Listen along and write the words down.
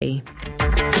Europe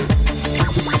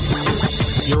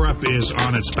is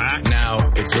on its back. Now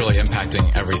it's really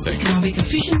impacting everything. Economic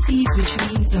efficiencies, which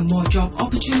means more job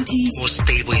opportunities. More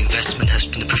stable investment has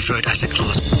been the preferred asset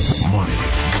class. Money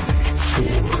for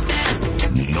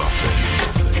nothing.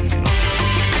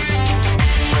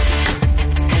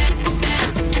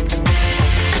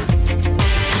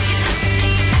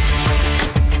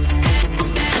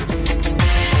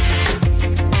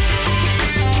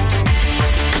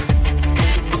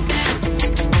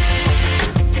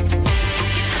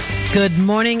 Good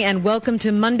morning and welcome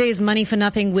to Monday's Money for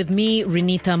Nothing with me,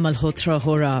 Renita Malhotra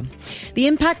Hora. The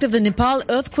impact of the Nepal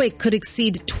earthquake could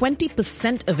exceed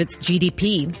 20% of its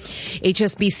GDP.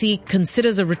 HSBC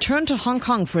considers a return to Hong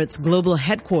Kong for its global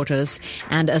headquarters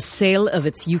and a sale of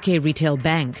its UK retail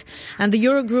bank. And the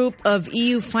Eurogroup of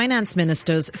EU finance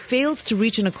ministers fails to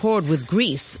reach an accord with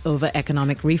Greece over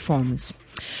economic reforms.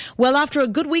 Well, after a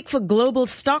good week for global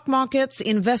stock markets,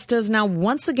 investors now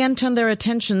once again turn their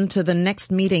attention to the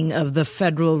next meeting of the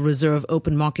Federal Reserve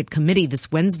Open Market Committee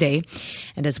this Wednesday.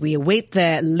 And as we await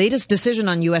their latest decision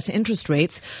on U.S. interest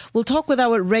rates, we'll talk with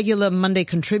our regular Monday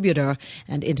contributor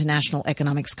and international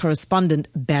economics correspondent,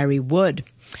 Barry Wood.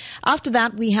 After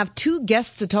that, we have two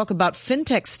guests to talk about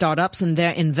fintech startups and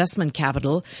their investment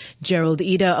capital. Gerald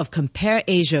Ida of Compare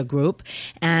Asia Group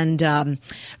and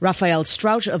Raphael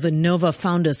Strauch of the Nova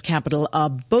Founders Capital are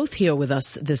both here with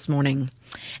us this morning.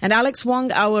 And Alex Wong,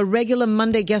 our regular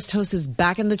Monday guest host, is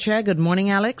back in the chair. Good morning,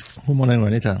 Alex. Good morning,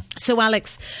 Renita. So,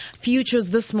 Alex,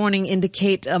 futures this morning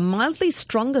indicate a mildly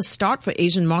stronger start for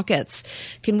Asian markets.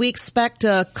 Can we expect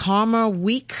a calmer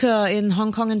week in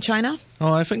Hong Kong and China?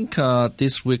 Oh, I think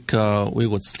this week we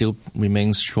would still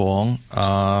remain strong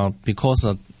because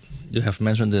you have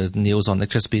mentioned the news on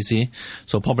HSBC.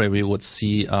 So probably we would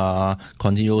see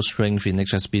continual strength in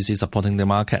HSBC supporting the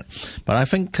market. But I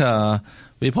think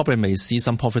we probably may see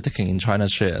some profit taking in China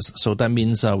shares. So that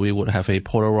means we would have a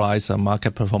polarized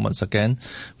market performance again.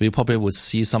 We probably would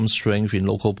see some strength in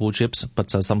local blue chips, but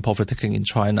some profit taking in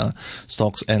China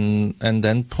stocks. And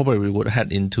then probably we would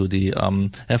head into the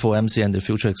FOMC and the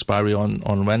future expiry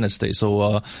on Wednesday.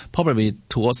 So probably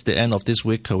towards the end of this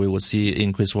week, we will see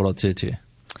increased volatility.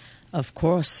 Of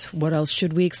course. What else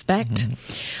should we expect?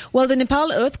 Well, the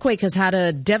Nepal earthquake has had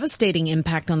a devastating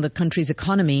impact on the country's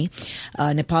economy.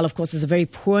 Nepal, of course, is a very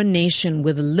poor nation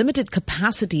with a limited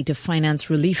capacity to finance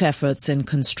relief efforts and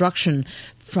construction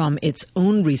from its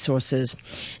own resources.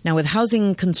 Now, with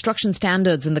housing construction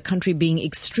standards in the country being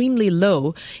extremely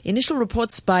low, initial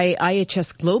reports by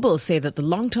IHS Global say that the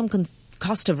long-term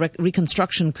cost of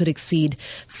reconstruction could exceed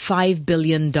 $5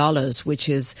 billion, which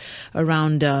is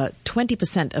around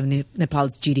 20% of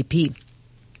Nepal's GDP.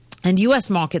 And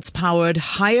U.S. markets powered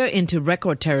higher into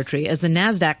record territory as the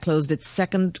Nasdaq closed its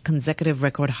second consecutive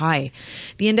record high.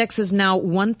 The index is now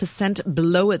 1%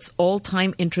 below its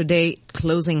all-time intraday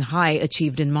closing high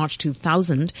achieved in March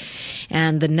 2000.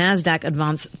 And the Nasdaq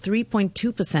advanced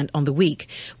 3.2% on the week,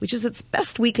 which is its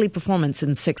best weekly performance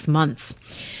in 6 months.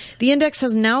 The index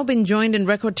has now been joined in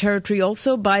record territory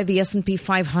also by the S&P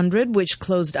 500, which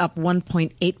closed up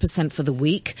 1.8% for the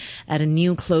week at a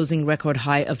new closing record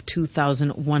high of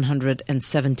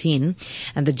 2,117.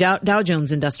 And the Dow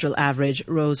Jones Industrial Average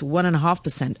rose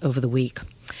 1.5% over the week.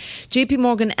 JP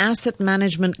Morgan Asset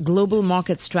Management Global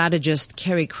Market Strategist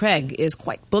Kerry Craig is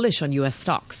quite bullish on U.S.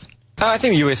 stocks. I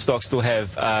think the US stocks still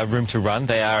have room to run.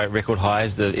 They are at record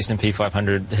highs. The S&P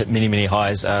 500 hit many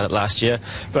highs last year.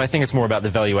 But I think it's more about the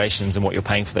valuations and what you're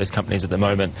paying for those companies at the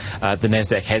moment. The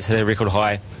Nasdaq has hit a record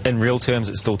high. In real terms,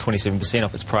 it's still 27%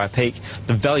 off its prior peak.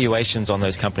 The valuations on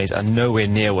those companies are nowhere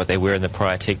near what they were in the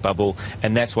prior tech bubble.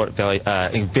 And that's what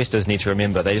investors need to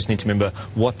remember. They just need to remember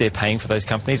what they're paying for those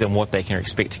companies and what they can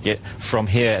expect to get from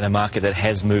here in a market that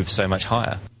has moved so much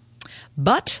higher.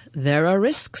 But there are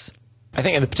risks. I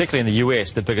think, particularly in the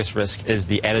US, the biggest risk is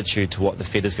the attitude to what the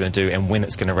Fed is going to do and when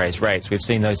it's going to raise rates. We've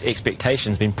seen those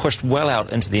expectations being pushed well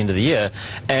out into the end of the year,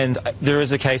 and there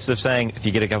is a case of saying if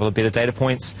you get a couple of better data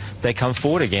points, they come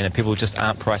forward again, and people just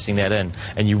aren't pricing that in,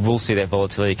 and you will see that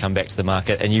volatility come back to the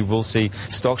market, and you will see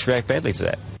stocks react badly to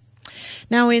that.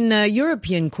 Now, in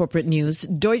European corporate news,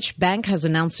 Deutsche Bank has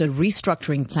announced a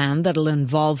restructuring plan that will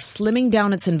involve slimming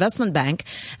down its investment bank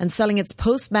and selling its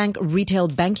Postbank retail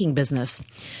banking business.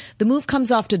 The move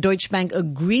comes after Deutsche Bank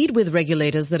agreed with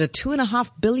regulators that a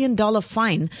 $2.5 billion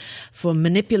fine for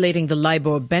manipulating the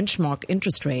LIBOR benchmark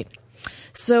interest rate.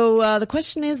 So the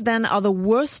question is then, are the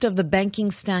worst of the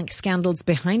banking scandals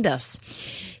behind us?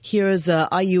 Here's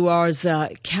IUR's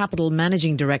Capital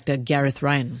Managing Director, Gareth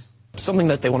Ryan. Something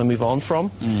that they want to move on from.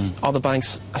 Other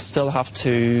banks still have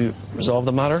to resolve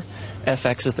the matter.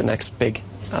 FX is the next big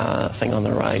thing on the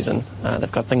horizon.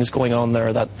 They've got things going on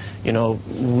there that,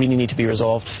 really need to be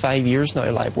resolved. 5 years now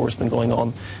LIBOR's been going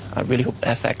on. I really hope the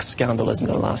FX scandal isn't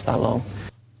going to last that long.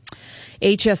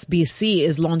 HSBC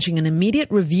is launching an immediate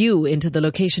review into the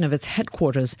location of its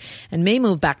headquarters and may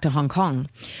move back to Hong Kong.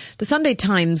 The Sunday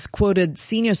Times quoted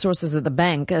senior sources at the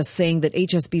bank as saying that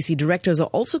HSBC directors are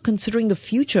also considering the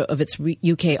future of its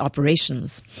UK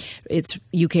operations. Its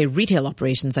UK retail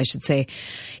operations, I should say.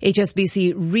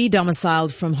 HSBC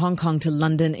re-domiciled from Hong Kong to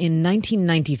London in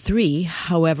 1993.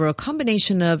 However, a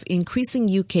combination of increasing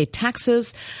UK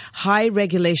taxes, high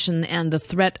regulation, and the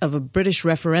threat of a British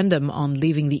referendum on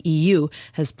leaving the EU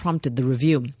has prompted the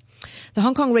review. The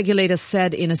Hong Kong regulator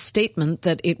said in a statement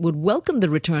that it would welcome the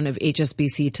return of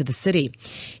HSBC to the city.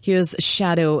 Here's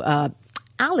Shadow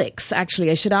Alex. Actually,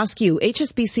 I should ask you,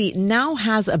 HSBC now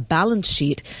has a balance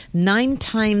sheet 9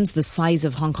 times the size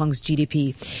of Hong Kong's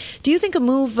GDP. Do you think a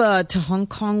move to Hong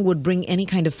Kong would bring any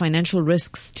kind of financial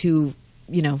risks to,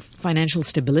 financial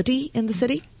stability in the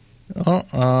city? No.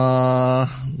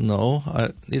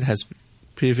 It has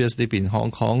previously been Hong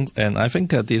Kong, and I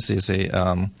think this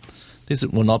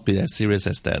will not be as serious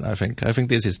as that. I think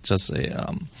this is just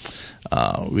a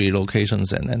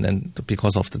relocations, and then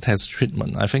because of the tax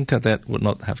treatment, I think that would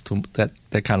not have that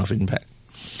kind of impact.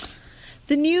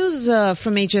 The news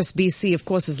from HSBC, of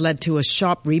course, has led to a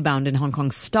sharp rebound in Hong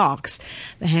Kong stocks.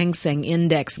 The Hang Seng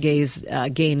Index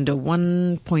gained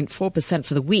 1.4%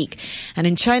 for the week. And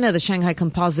in China, the Shanghai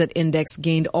Composite Index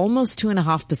gained almost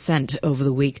 2.5% over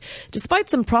the week, despite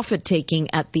some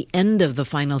profit-taking at the end of the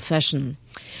final session.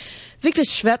 Victor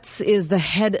Schwetz is the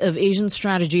head of Asian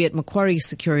strategy at Macquarie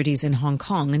Securities in Hong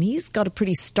Kong, and he's got a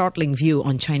pretty startling view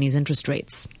on Chinese interest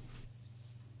rates.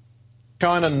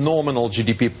 China nominal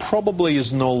GDP probably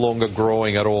is no longer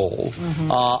growing at all.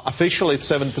 Officially, it's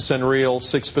 7% real,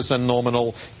 6%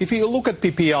 nominal. If you look at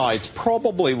PPI, it's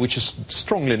probably, which is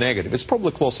strongly negative, it's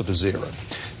probably closer to zero.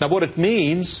 Now, what it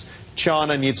means,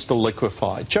 China needs to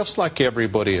liquefy, just like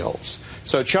everybody else.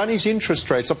 So Chinese interest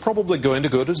rates are probably going to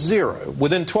go to zero.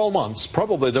 Within 12 months,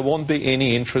 probably there won't be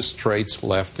any interest rates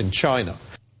left in China.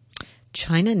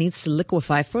 China needs to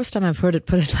liquefy. First time I've heard it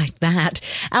put it like that.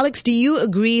 Alex, do you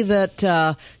agree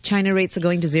that China rates are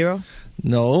going to zero?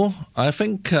 No, I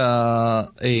think a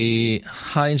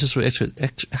higher interest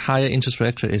rate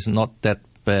actually is not that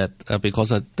bad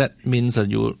because that means that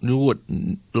you would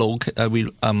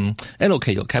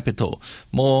allocate your capital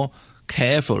more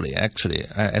carefully, actually,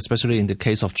 especially in the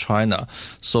case of China.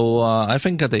 So I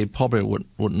think that they probably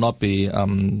would not be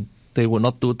they would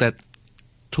not do that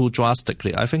too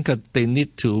drastically. I think they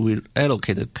need to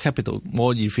allocate the capital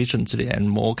more efficiently and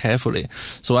more carefully.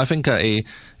 So I think a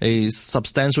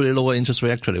substantially lower interest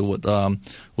rate actually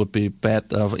would be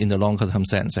bad in the longer term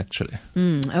sense, actually.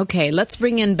 Okay, let's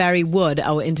bring in Barry Wood,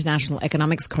 our international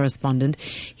economics correspondent.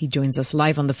 He joins us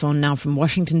live on the phone now from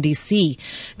Washington, D.C.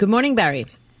 Good morning, Barry.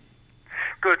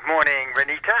 Good morning,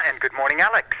 Renita, and good morning,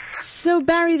 Alex. So,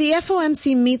 Barry, the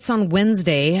FOMC meets on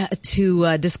Wednesday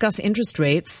to discuss interest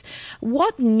rates.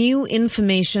 What new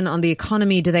information on the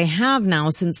economy do they have now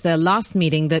since their last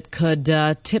meeting that could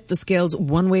tip the scales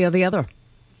one way or the other?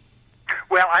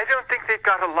 Well, I don't think they've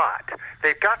got a lot.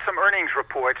 They've got some earnings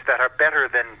reports that are better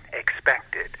than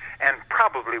expected and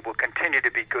probably will continue to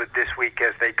be good this week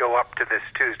as they go up to this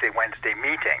Tuesday-Wednesday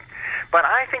meeting. But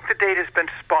I think the data's been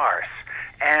sparse.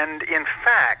 And in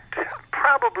fact,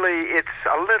 probably it's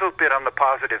a little bit on the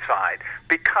positive side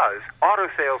because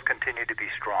auto sales continue to be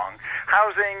strong.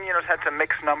 Housing, has had some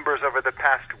mixed numbers over the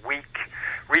past week.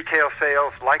 Retail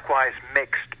sales, likewise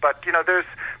mixed. But,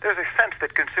 there's a sense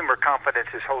that consumer confidence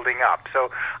is holding up. So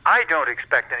I don't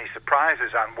expect any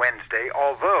surprises on Wednesday,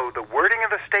 although the wording of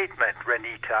the statement,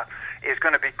 Renita, is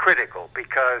going to be critical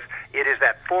because it is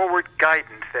that forward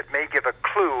guidance that may give a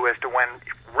clue as to when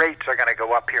rates are going to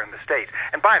go up here in the States.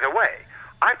 And by the way,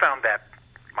 I found that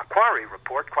Macquarie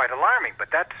report quite alarming, but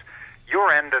that's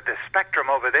your end of the spectrum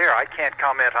over there. I can't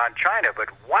comment on China, but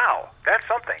wow, that's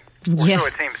something. Yeah. So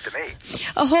it seems to me.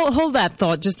 Hold that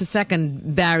thought just a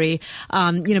second, Barry.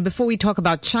 Before we talk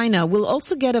about China, we'll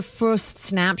also get a first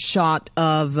snapshot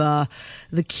of the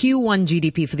Q1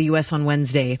 GDP for the U.S. on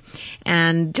Wednesday.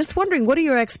 And just wondering, what are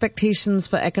your expectations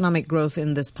for economic growth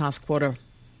in this past quarter?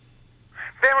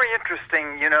 Very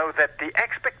interesting, that the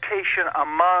expectation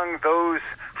among those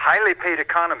highly paid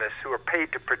economists who are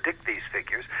paid to predict these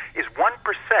figures is 1%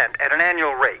 at an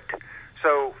annual rate.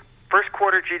 So first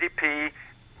quarter GDP,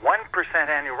 1%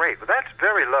 annual rate. Well, that's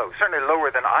very low, certainly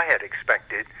lower than I had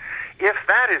expected. If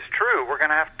that is true, we're going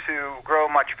to have to grow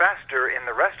much faster in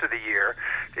the rest of the year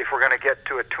if we're going to get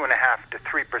to a 2.5% to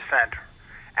 3%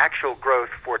 actual growth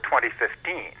for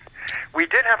 2015. We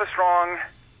did have a strong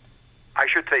I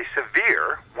should say,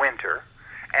 severe winter.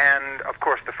 And, of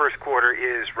course, the first quarter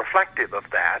is reflective of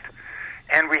that.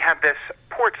 And we had this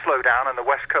port slowdown on the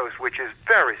West Coast, which is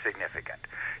very significant.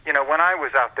 You know, when I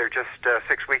was out there just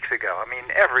 6 weeks ago, I mean,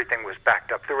 everything was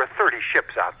backed up. There were 30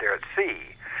 ships out there at sea.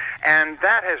 And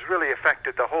that has really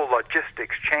affected the whole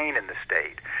logistics chain in the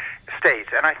states.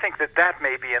 And I think that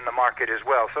may be in the market as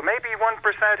well. So maybe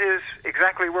 1% is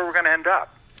exactly where we're going to end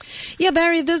up. Yeah,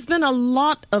 Barry, there's been a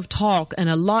lot of talk and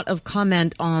a lot of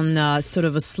comment on sort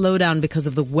of a slowdown because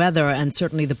of the weather and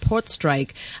certainly the port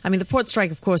strike. I mean, the port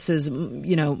strike, of course, is,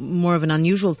 you know, more of an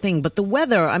unusual thing. But the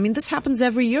weather, I mean, this happens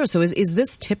every year. So is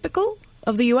this typical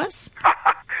of the U.S.?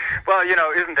 Well, you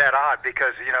know, isn't that odd?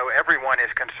 Because, you know, everyone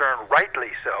is concerned, rightly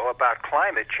so, about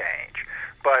climate change.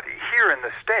 But here in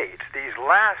the States, these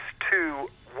last two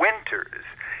winters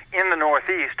in the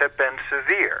Northeast have been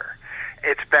severe.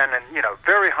 It's been, you know,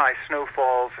 very high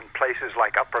snowfalls in places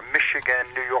like Upper Michigan,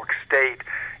 New York State,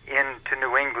 into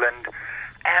New England.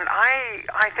 And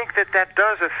I think that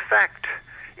does affect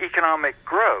economic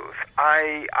growth.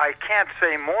 I can't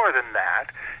say more than that,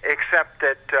 except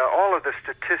that all of the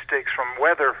statistics from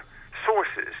weather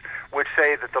sources would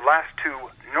say that the last two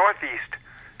Northeast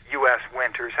U.S.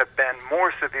 winters have been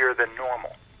more severe than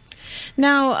normal.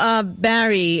 Now,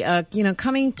 Barry, you know,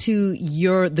 coming to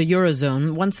the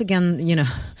Eurozone, once again, you know,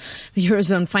 the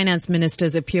Eurozone finance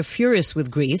ministers appear furious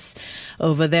with Greece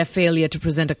over their failure to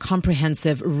present a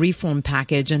comprehensive reform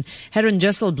package. And Jeroen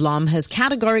Dijsselbloem has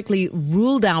categorically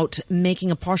ruled out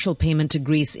making a partial payment to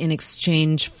Greece in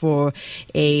exchange for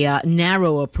a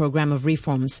narrower program of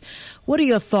reforms. What are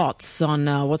your thoughts on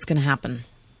what's going to happen?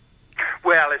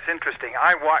 Well, it's interesting.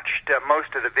 I watched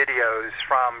most of the videos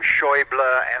from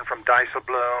Schäuble and from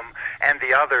Dijsselbloem and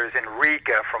the others in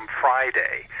Riga from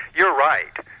Friday. You're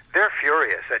right. They're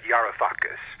furious at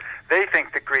Varoufakis. They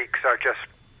think the Greeks are just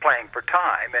playing for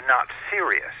time and not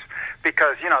serious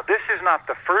because, you know, this is not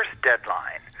the first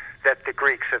deadline that the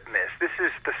Greeks have missed. This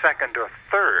is the second or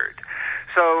third.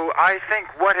 So I think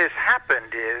what has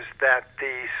happened is that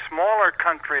the smaller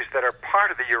countries that are part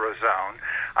of the Eurozone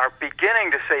are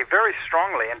beginning to say very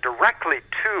strongly and directly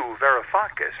to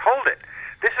Varoufakis, hold it,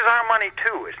 this is our money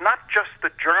too, it's not just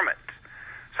the Germans.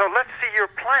 So let's see your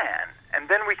plan, and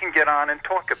then we can get on and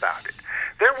talk about it.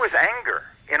 There was anger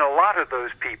in a lot of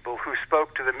those people who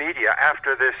spoke to the media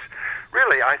after this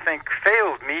really, I think,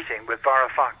 failed meeting with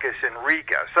Varoufakis in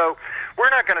Riga. So we're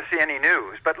not going to see any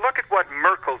news, but look at what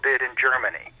Merkel did in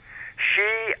Germany.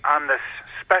 She, on this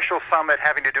special summit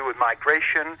having to do with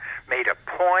migration, made a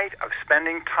point of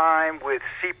spending time with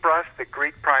Tsipras, the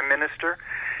Greek prime minister.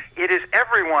 It is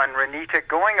everyone, Renita,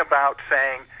 going about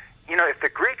saying, you know, if the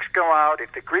Greeks go out,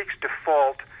 if the Greeks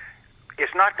default,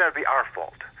 it's not going to be our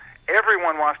fault.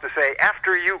 Everyone wants to say,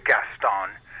 after you, Gaston,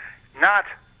 not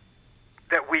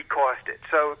that we caused it.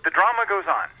 So the drama goes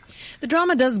on. The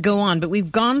drama does go on, but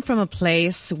we've gone from a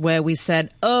place where we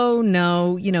said, oh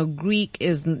no, you know, Greece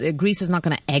is not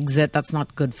going to exit. That's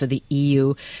not good for the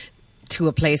EU, to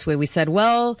a place where we said,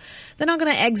 well, they're not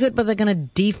going to exit, but they're going to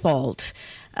default.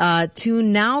 To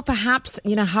now, perhaps,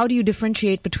 you know, how do you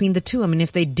differentiate between the two? I mean,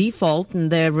 if they default and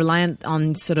they're reliant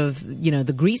on sort of, you know,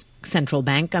 the Greek central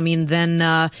bank, I mean, then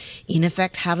in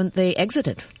effect, haven't they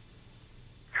exited?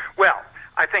 Well,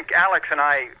 I think Alex and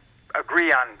I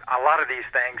agree on a lot of these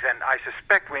things, and I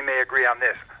suspect we may agree on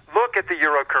this. Look at the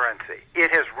euro currency. It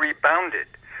has rebounded.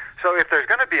 So if there's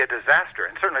going to be a disaster,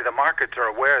 and certainly the markets are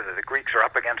aware that the Greeks are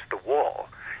up against the wall,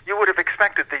 you would have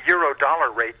expected the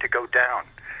euro-dollar rate to go down.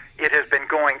 It has been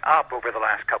going up over the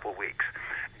last couple of weeks.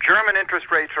 German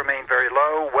interest rates remain very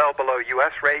low, well below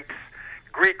U.S. rates.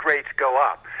 Greek rates go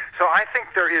up. So I think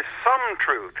there is some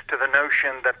truth to the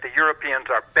notion that the Europeans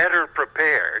are better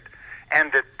prepared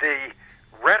and that the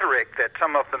rhetoric that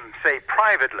some of them say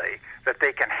privately, that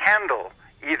they can handle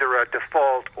either a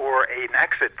default or an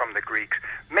exit from the Greeks,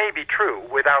 may be true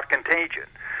without contagion.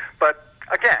 But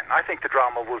again, I think the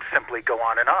drama will simply go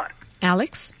on and on.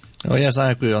 Alex? Oh, yes,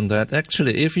 I agree on that.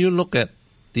 Actually, if you look at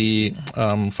the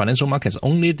financial markets,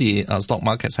 only the stock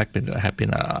markets have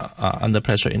been under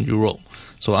pressure in Europe.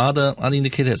 So other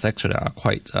indicators actually are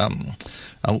quite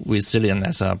resilient,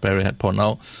 as Barry had pointed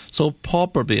out. So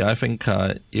probably, I think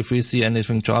if we see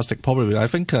anything drastic, probably I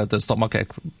think the stock market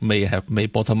may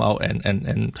bottom out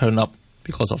and turn up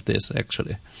because of this,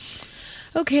 actually.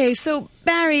 Okay, so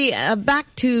Barry,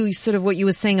 back to sort of what you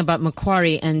were saying about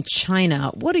Macquarie and China.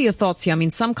 What are your thoughts here? I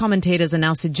mean, some commentators are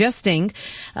now suggesting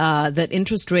that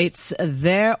interest rates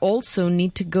there also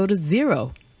need to go to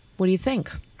zero. What do you think?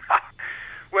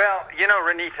 Well, you know,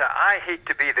 Renita, I hate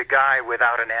to be the guy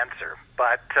without an answer,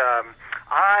 but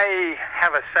I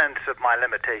have a sense of my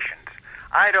limitations.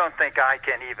 I don't think I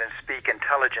can even speak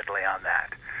intelligently on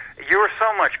that. You're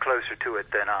so much closer to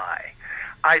it than I.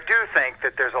 I do think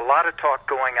that there's a lot of talk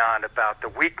going on about the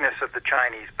weakness of the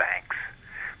Chinese banks.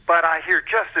 But I hear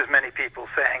just as many people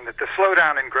saying that the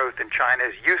slowdown in growth in China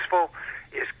is useful,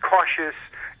 is cautious,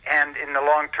 and in the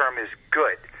long term is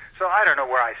good. So I don't know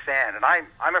where I stand, and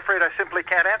I'm afraid I simply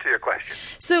can't answer your question.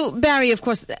 So, Barry, of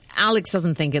course, Alex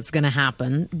doesn't think it's going to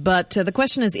happen, but the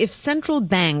question is, if central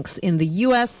banks in the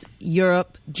U.S.,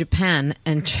 Europe, Japan,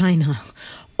 and China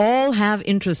all have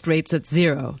interest rates at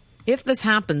zero, if this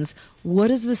happens, what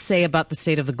does this say about the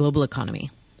state of the global economy?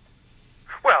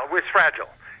 Well, it's fragile.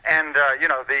 And,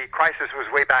 the crisis was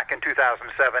way back in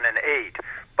 2007 and 8.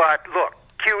 But look,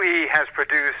 QE has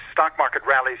produced stock market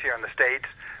rallies here in the States.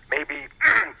 Maybe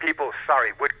people,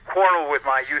 would quarrel with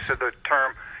my use of the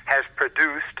term has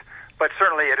produced, but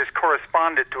certainly it has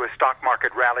corresponded to a stock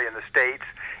market rally in the States.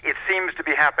 It seems to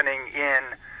be happening in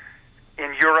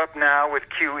Europe now with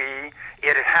QE.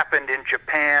 It had happened in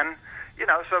Japan.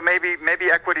 So maybe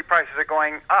equity prices are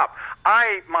going up.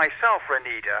 I, myself,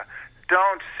 Renita,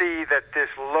 don't see that this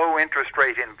low interest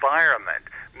rate environment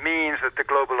means that the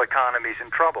global economy is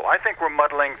in trouble. I think we're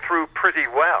muddling through pretty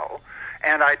well,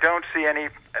 and I don't see any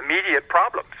immediate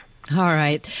problems. All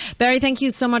right. Barry, thank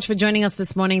you so much for joining us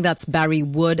this morning. That's Barry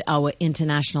Wood, our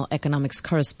international economics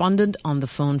correspondent, on the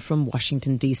phone from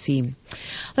Washington, D.C.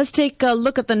 Let's take a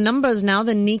look at the numbers now.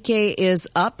 The Nikkei is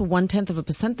up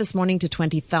 0.1% this morning to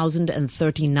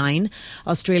 20,039.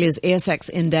 Australia's ASX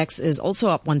index is also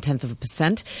up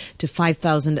 0.1% to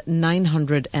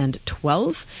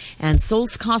 5,912. And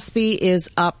Seoul's Kospi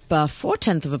is up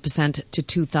 0.4% to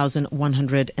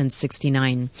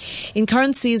 2,169. In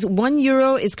currencies,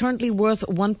 €1 is currently worth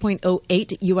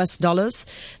 $1.08.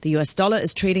 The US dollar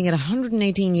is trading at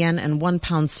 118 yen, and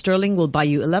 £1 will buy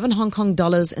you 11 Hong Kong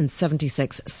dollars and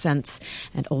 76 cents,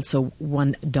 and also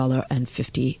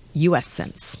 $1.50 US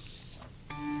cents.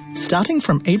 Starting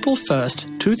from April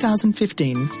 1st,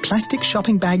 2015, plastic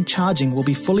shopping bag charging will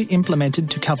be fully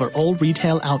implemented to cover all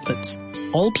retail outlets.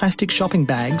 All plastic shopping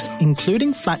bags,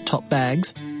 including flat-top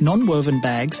bags, non-woven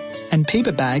bags, and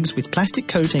paper bags with plastic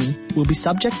coating, will be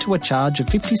subject to a charge of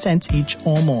 50 cents each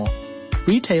or more.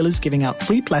 Retailers giving out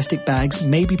free plastic bags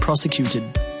may be prosecuted.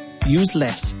 Use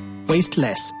less. Waste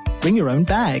less. Bring your own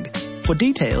bag. For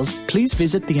details, please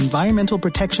visit the Environmental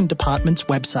Protection Department's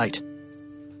website.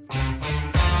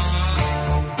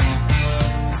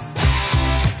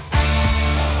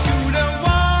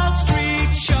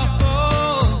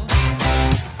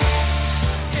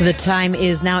 The time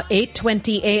is now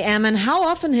 8:20 a.m. And how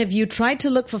often have you tried to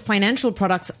look for financial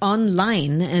products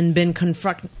online and been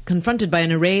confronted by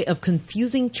an array of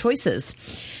confusing choices?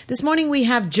 This morning we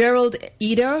have Gerald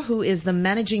Eder, who is the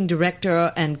managing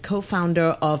director and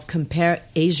co-founder of Compare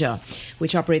Asia,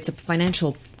 which operates a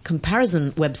financial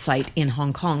comparison website in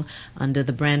Hong Kong under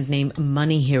the brand name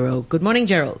Money Hero. Good morning,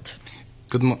 Gerald.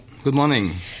 Good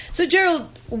morning. So, Gerald,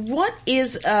 what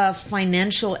is a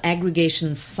financial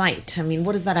aggregation site? I mean,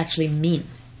 what does that actually mean?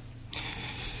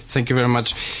 Thank you very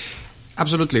much.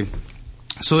 Absolutely.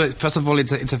 So, first of all,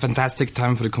 it's a fantastic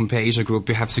time for the Compare Asia Group.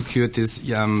 We have secured this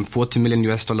 $40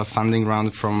 million funding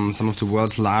round from some of the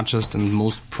world's largest and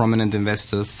most prominent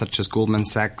investors, such as Goldman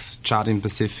Sachs, Jardine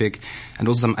Pacific, and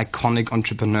also some iconic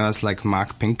entrepreneurs like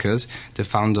Mark Pincus, the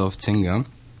founder of Zynga.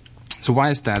 So,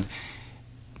 why is that?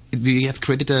 We have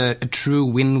created a true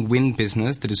win-win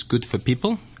business that is good for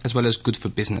people as well as good for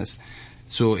business.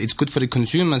 So it's good for the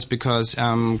consumers because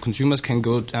consumers can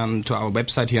go to our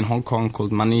website here in Hong Kong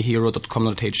called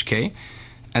moneyhero.com.hk,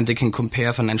 and they can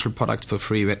compare financial products for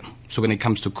free. So when it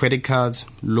comes to credit cards,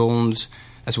 loans,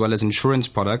 as well as insurance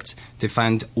products, they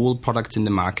find all products in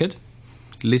the market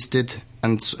listed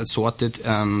and sorted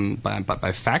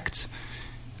by facts.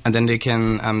 And then they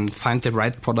can find the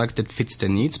right product that fits their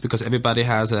needs, because everybody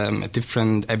has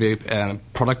every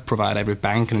product provider, every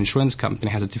bank and insurance company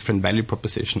has a different value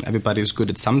proposition. Everybody is good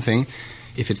at something.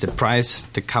 If it's the price,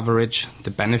 the coverage,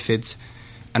 the benefits,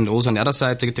 and also on the other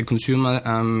side, the consumer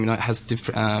has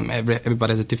different.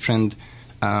 Everybody has a different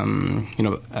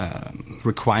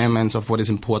requirements of what is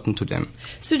important to them.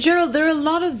 So, Gerald, there are a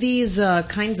lot of these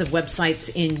kinds of websites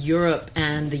in Europe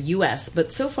and the US,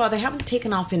 but so far they haven't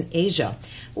taken off in Asia.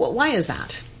 Why is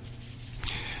that?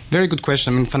 Very good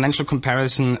question. I mean, financial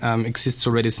comparison exists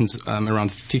already since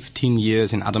around 15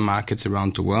 years in other markets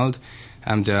around the world.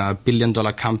 There are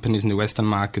billion-dollar companies in the Western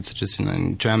markets, such as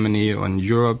in Germany or in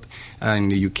Europe, in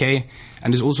the UK.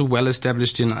 And is also well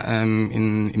established in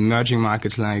emerging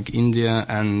markets like India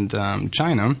and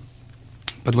China.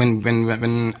 But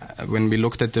when we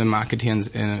looked at the market here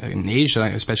in Asia,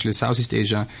 especially Southeast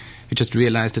Asia, we just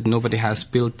realized that nobody has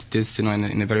built this,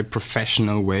 in a very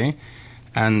professional way,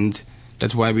 and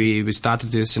that's why we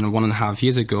started this 1.5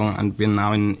 years ago, and we're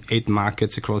now in 8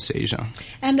 markets across Asia.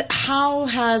 And how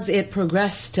has it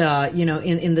progressed,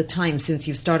 in the time since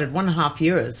you've started 1.5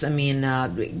 years? I mean,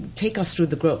 take us through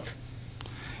the growth.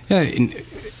 Yeah,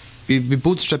 we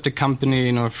bootstrapped the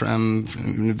company, from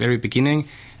the very beginning.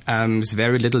 With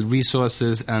very little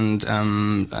resources and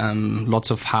lots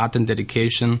of heart and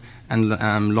dedication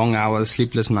and long hours,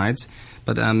 sleepless nights.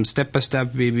 But step by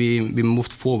step, we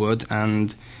moved forward,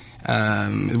 and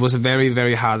it was a very,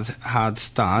 very hard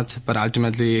start. But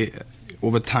ultimately,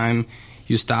 over time,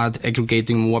 you start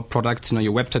aggregating more products.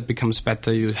 Your website becomes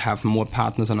better. You have more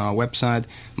partners on our website.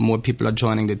 More people are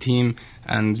joining the team,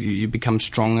 and you become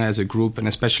stronger as a group. And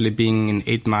especially being in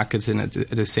 8 markets at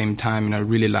the same time,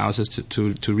 really allows us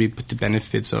to reap the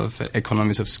benefits of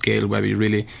economies of scale, where we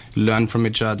really learn from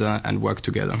each other and work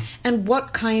together. And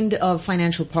what kind of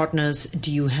financial partners do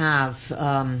you have,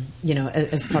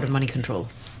 as part of Money Control?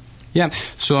 Yeah,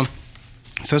 so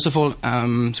first of all,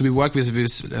 so we work with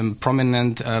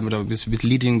prominent, with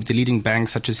leading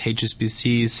banks such as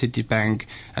HSBC, Citibank,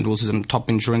 and also some top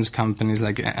insurance companies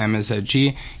like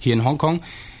MSIG here in Hong Kong.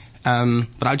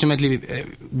 But ultimately,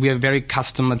 we are a very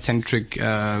customer-centric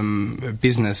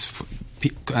business.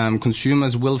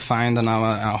 Consumers will find on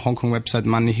our Hong Kong website,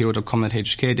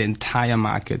 moneyhero.com.hk, the entire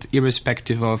market,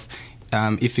 irrespective of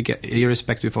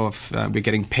we're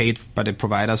getting paid by the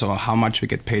providers or how much we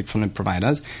get paid from the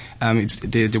providers.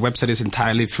 The website is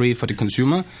entirely free for the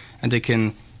consumer, and they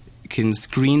can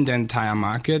screen the entire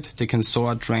market. They can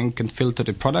sort, rank, and filter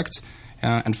the products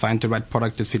and find the right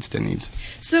product that fits their needs.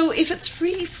 So if it's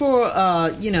free for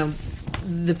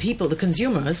the people, the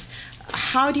consumers,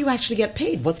 how do you actually get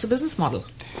paid? What's the business model?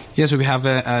 Yeah, so we have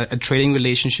a trading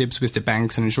relationships with the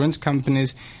banks and insurance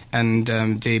companies, and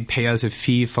they pay us a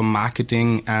fee for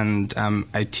marketing and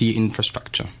IT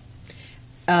infrastructure.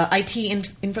 IT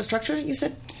infrastructure, you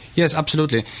said? Yes,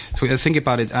 absolutely. So think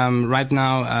about it. Right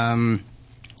now,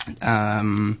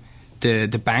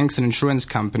 the banks and insurance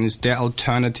companies, their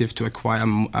alternative to acquire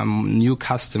new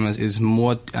customers is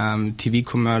more TV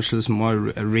commercials, more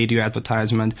radio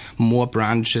advertisement, more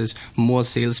branches, more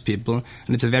salespeople,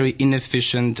 and it's a very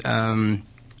inefficient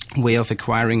way of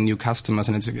acquiring new customers,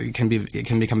 and it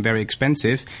can become very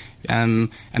expensive. And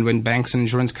when banks and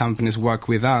insurance companies work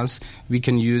with us, we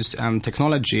can use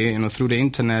technology, through the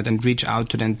internet, and reach out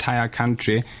to the entire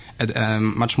country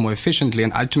much more efficiently.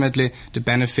 And ultimately, the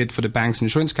benefit for the banks and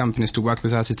insurance companies to work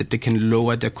with us is that they can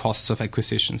lower their costs of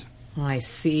acquisitions. I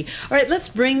see. All right, let's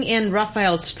bring in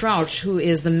Raphael Strauch, who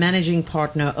is the managing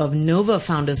partner of Nova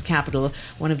Founders Capital,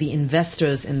 one of the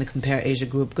investors in the Compare Asia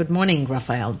Group. Good morning,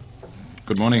 Raphael.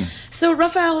 Good morning. So,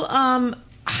 Raphael,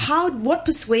 what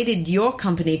persuaded your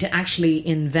company to actually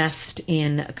invest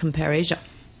in Compare Asia?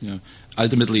 Yeah.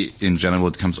 Ultimately, in general,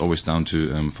 it comes always down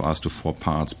to, for us, to 4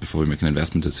 parts before we make an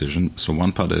investment decision. So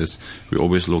one part is we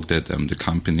always looked at the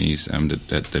companies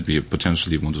that we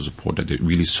potentially want to support, that they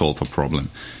really solve a problem.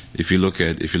 If you look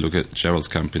at Gerald's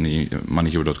company,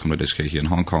 moneyhero.com.hk here in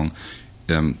Hong Kong,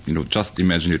 just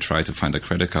imagine you try to find a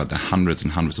credit card. There are hundreds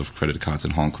and hundreds of credit cards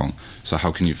in Hong Kong. So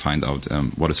how can you find out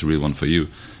what is the real one for you?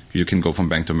 You can go from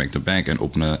bank to bank to bank and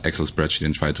open an Excel spreadsheet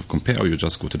and try to compare, or you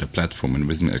just go to the platform, and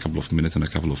within a couple of minutes and a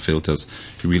couple of filters,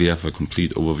 you really have a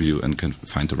complete overview and can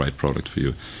find the right product for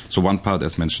you. So one part,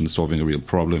 as mentioned, is solving a real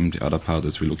problem. The other part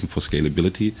is we're looking for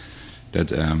scalability.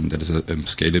 That is a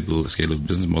scalable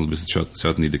business model. This is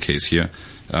certainly the case here.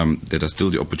 There is still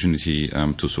the opportunity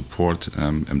to support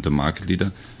the market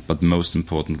leader, but most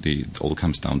importantly, it all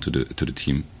comes down to the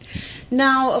team.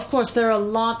 Now, of course, there are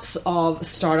lots of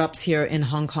startups here in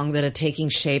Hong Kong that are taking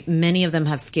shape. Many of them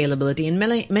have scalability, and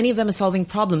many of them are solving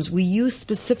problems. Were you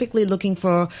specifically looking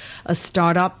for a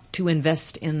startup to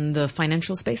invest in the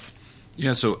financial space?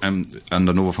 Yeah, so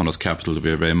under Nova Founders Capital,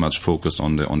 we are very much focused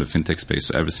on the fintech space,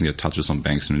 so everything that touches on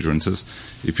banks and insurances.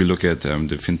 If you look at the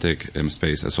fintech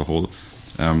space as a whole,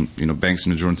 banks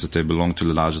and insurances, they belong to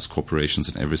the largest corporations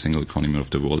in every single economy of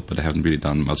the world, but they haven't really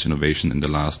done much innovation in the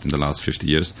last 50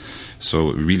 years. So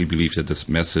we really believe that this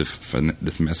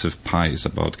massive pie is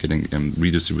about getting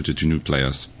redistributed to new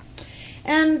players.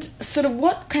 And sort of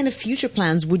what kind of future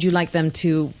plans would you like them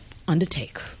to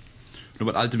undertake? No,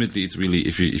 but ultimately, it's really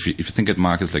if you think at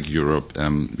markets like Europe,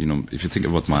 if you think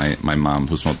about my mom,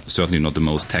 who's certainly not the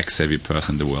most tech-savvy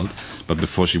person in the world, but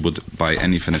before she would buy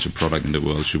any financial product in the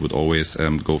world, she would always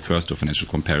go first to a financial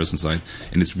comparison site,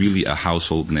 and it's really a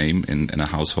household name and a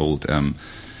household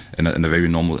a very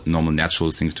normal,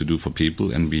 natural thing to do for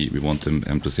people, and we want them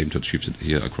the same to achieve it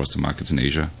here across the markets in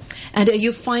Asia. And are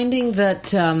you finding that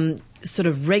sort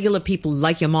of regular people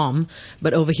like your mom,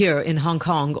 but over here in Hong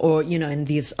Kong or, in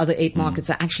these other 8 markets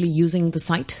are actually using the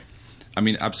site? I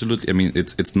mean, absolutely. I mean,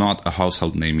 it's not a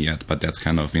household name yet, but that's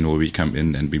kind of, where we come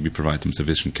in and we provide them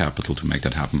sufficient capital to make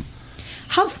that happen.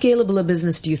 How scalable a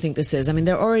business do you think this is? I mean,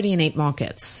 they're already in 8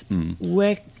 markets.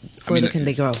 Where further can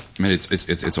they grow? I mean,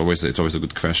 it's always a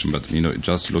good question, but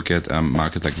just look at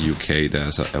markets like the UK.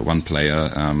 There's one player.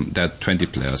 There are 20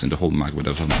 players in the whole market, but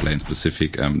there's one player in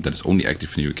specific that is only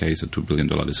active in the UK. It's a $2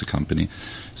 billion is a company,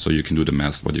 so you can do the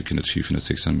math what you can achieve in a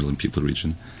 600 million people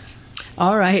region.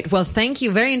 All right. Well, thank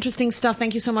you. Very interesting stuff.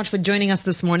 Thank you so much for joining us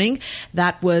this morning.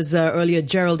 That was earlier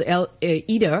Gerald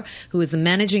Eder, who is the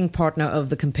managing partner of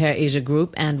the Compare Asia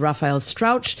Group, and Raphael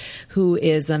Strauch, who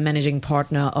is a managing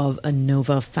partner of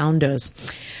Nova Founders.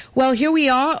 Well, here we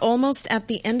are, almost at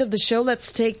the end of the show.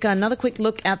 Let's take another quick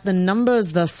look at the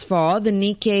numbers thus far. The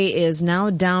Nikkei is now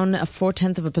down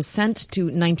 0.4%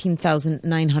 to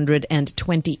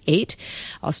 19,928.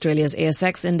 Australia's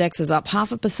ASX index is up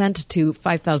 0.5% to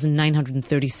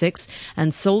 5,936,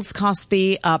 and Seoul's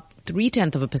Kospi up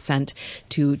 0.3%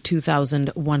 to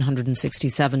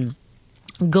 2,167.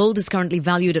 Gold is currently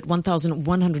valued at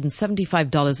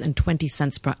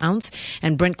 $1,175.20 per ounce,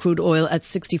 and Brent crude oil at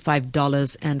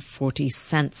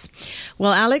 $65.40.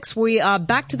 Well, Alex, we are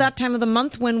back to that time of the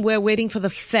month when we're waiting for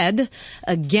the Fed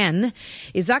again.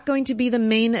 Is that going to be the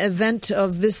main event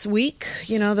of this week,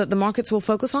 that the markets will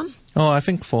focus on? Oh, I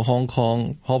think for Hong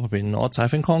Kong, probably not. I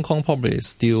think Hong Kong probably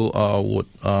still would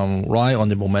ride on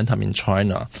the momentum in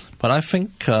China. But I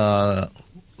think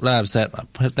like I've said,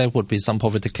 there would be some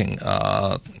profit taking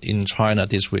in China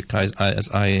this week, as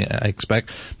I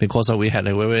expect, because we had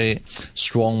a very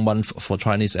strong month for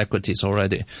Chinese equities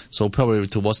already. So probably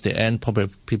towards the end, probably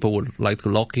people would like to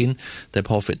lock in their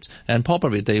profits, and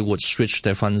probably they would switch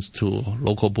their funds to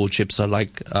local blue chips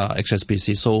like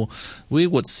HSBC. So we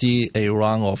would see a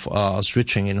round of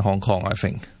switching in Hong Kong, I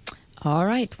think. All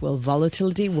right. Well,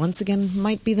 volatility once again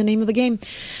might be the name of the game.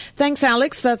 Thanks,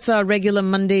 Alex. That's our regular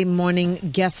Monday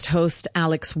morning guest host,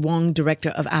 Alex Wong, Director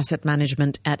of Asset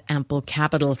Management at Ample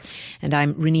Capital. And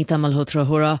I'm Renita Malhotra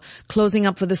Hora, closing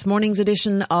up for this morning's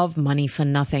edition of Money for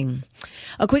Nothing.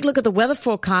 A quick look at the weather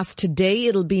forecast today.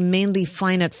 It'll be mainly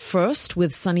fine at first,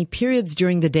 with sunny periods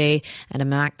during the day and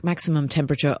a maximum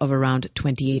temperature of around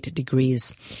 28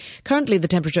 degrees. Currently, the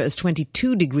temperature is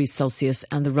 22 degrees Celsius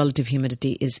and the relative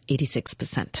humidity is 86%.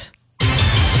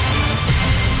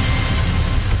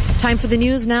 Time for the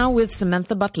news now with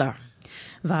Samantha Butler.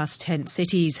 Vast tent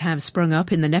cities have sprung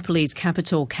up in the Nepalese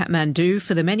capital, Kathmandu,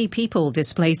 for the many people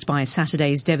displaced by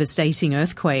Saturday's devastating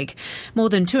earthquake. More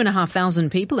than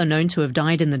 2,500 people are known to have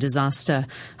died in the disaster.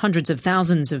 Hundreds of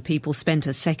thousands of people spent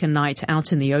a second night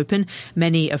out in the open,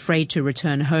 many afraid to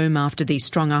return home after the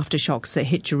strong aftershocks that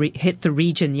hit the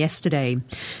region yesterday.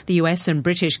 The US and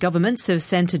British governments have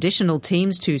sent additional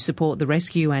teams to support the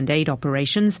rescue and aid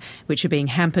operations, which are being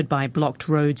hampered by blocked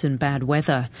roads and bad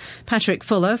weather. Patrick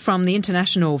Fuller from the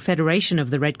International Federation of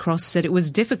the Red Cross said it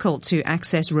was difficult to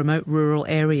access remote rural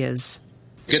areas.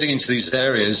 Getting into these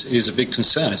areas is a big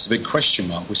concern. It's a big question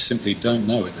mark. We simply don't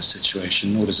know the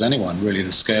situation, nor does anyone really,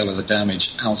 the scale of the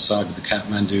damage outside of the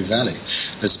Kathmandu Valley.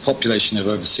 There's a population of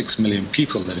over 6 million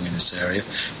people living in this area.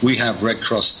 We have Red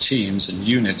Cross teams and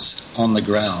units on the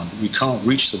ground. We can't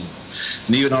reach them all.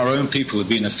 And even our own people have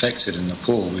been affected in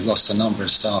Nepal. We've lost a number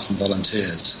of staff and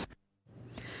volunteers.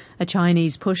 A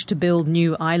Chinese push to build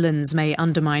new islands may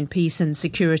undermine peace and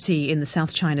security in the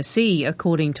South China Sea,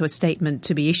 according to a statement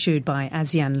to be issued by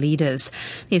ASEAN leaders.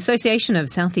 The Association of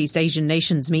Southeast Asian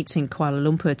Nations meets in Kuala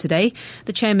Lumpur today.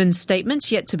 The chairman's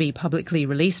statement, yet to be publicly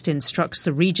released, instructs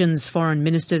the region's foreign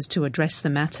ministers to address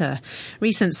the matter.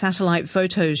 Recent satellite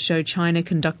photos show China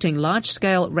conducting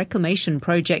large-scale reclamation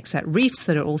projects at reefs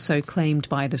that are also claimed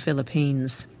by the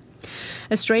Philippines.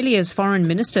 Australia's foreign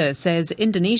minister says Indonesia